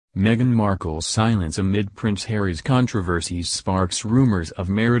Meghan Markle's silence amid Prince Harry's controversies sparks rumors of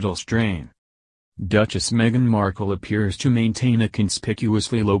marital strain. Duchess Meghan Markle appears to maintain a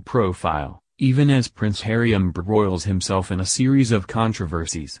conspicuously low profile, even as Prince Harry embroils himself in a series of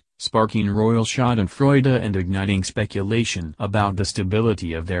controversies, sparking royal schadenfreude and igniting speculation about the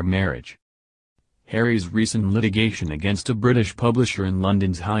stability of their marriage. Harry's recent litigation against a British publisher in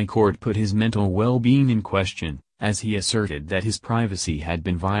London's High Court put his mental well-being in question, as he asserted that his privacy had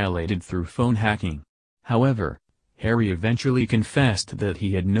been violated through phone hacking. However, Harry eventually confessed that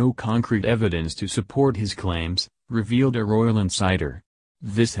he had no concrete evidence to support his claims, revealed a royal insider.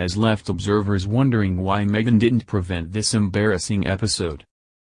 This has left observers wondering why Meghan didn't prevent this embarrassing episode.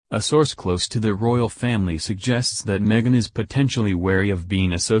 A source close to the royal family suggests that Meghan is potentially wary of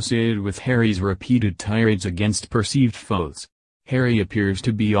being associated with Harry's repeated tirades against perceived foes. Harry appears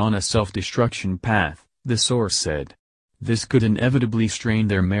to be on a self-destruction path, the source said. This could inevitably strain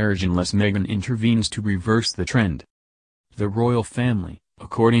their marriage unless Meghan intervenes to reverse the trend. The royal family,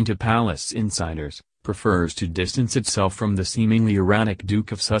 according to palace insiders, prefers to distance itself from the seemingly erratic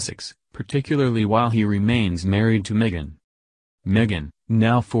Duke of Sussex, particularly while he remains married to Meghan. Meghan,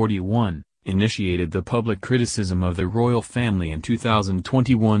 now 41, initiated the public criticism of the royal family in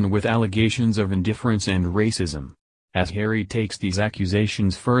 2021 with allegations of indifference and racism. As Harry takes these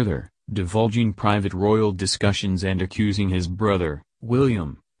accusations further, divulging private royal discussions and accusing his brother,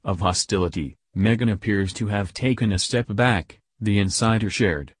 William, of hostility, Meghan appears to have taken a step back, the insider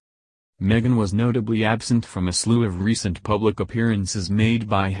shared. Meghan was notably absent from a slew of recent public appearances made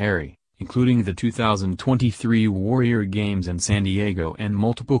by Harry, including the 2023 Warrior Games in San Diego and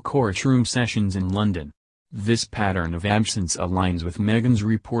multiple courtroom sessions in London. This pattern of absence aligns with Meghan's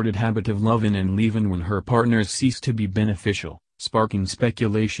reported habit of love-in and leave-in when her partners cease to be beneficial, sparking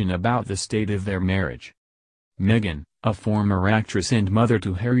speculation about the state of their marriage. Meghan, a former actress and mother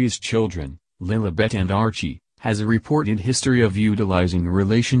to Harry's children, Lilibet and Archie, has a reported history of utilizing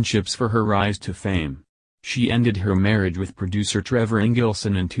relationships for her rise to fame. She ended her marriage with producer Trevor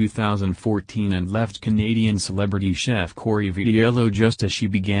Ingilson in 2014 and left Canadian celebrity chef Corey Vitiello just as she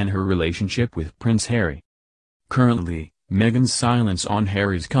began her relationship with Prince Harry. Currently, Meghan's silence on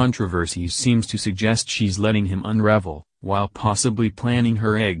Harry's controversies seems to suggest she's letting him unravel, while possibly planning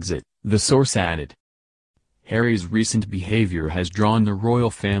her exit, the source added. Harry's recent behavior has drawn the royal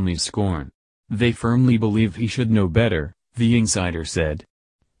family's scorn. They firmly believe he should know better, the insider said.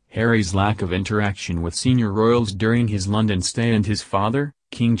 Harry's lack of interaction with senior royals during his London stay and his father,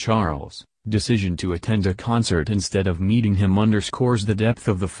 King Charles' decision to attend a concert instead of meeting him underscores the depth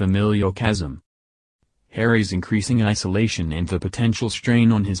of the familial chasm. Harry's increasing isolation and the potential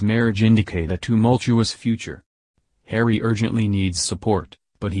strain on his marriage indicate a tumultuous future. Harry urgently needs support,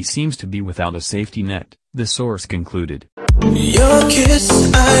 but he seems to be without a safety net, the source concluded. Your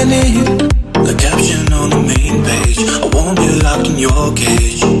kiss I need, the caption on the main page. I won't be locked in your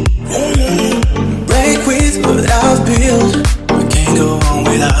cage. Break with what I've built, I can't go on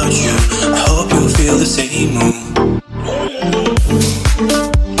without you. I hope you feel the same mood.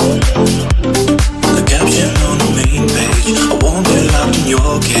 The caption on the main page. I won't be locked in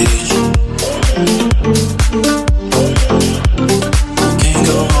your cage. I can't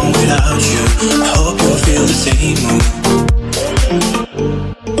go on without you. I hope you feel the same mood.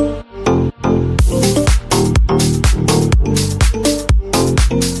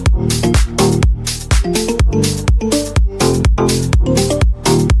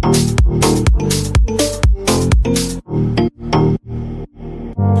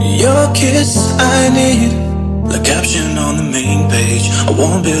 Your kiss I need, the caption on the main page. I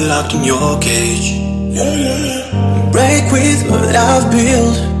won't be locked in your cage. Break with what I've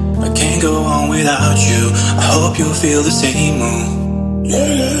built, I can't go on without you. I hope you feel the same mood.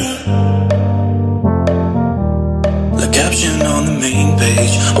 The caption on the main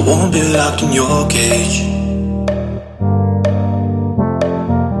page. I won't be locked in your cage.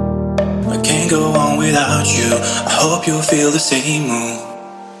 I can't go on without you. I hope you feel the same mood.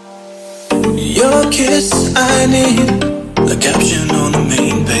 Your kiss I need, the caption on the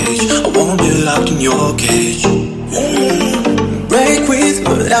main page. I won't be locked in your cage. Break with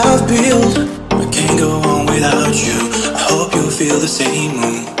what I've built, I can't go on without you. I hope you feel the same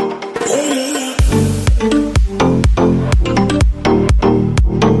mood.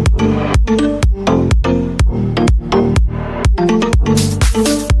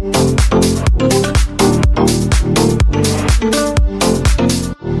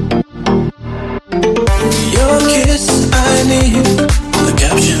 Your kiss I need.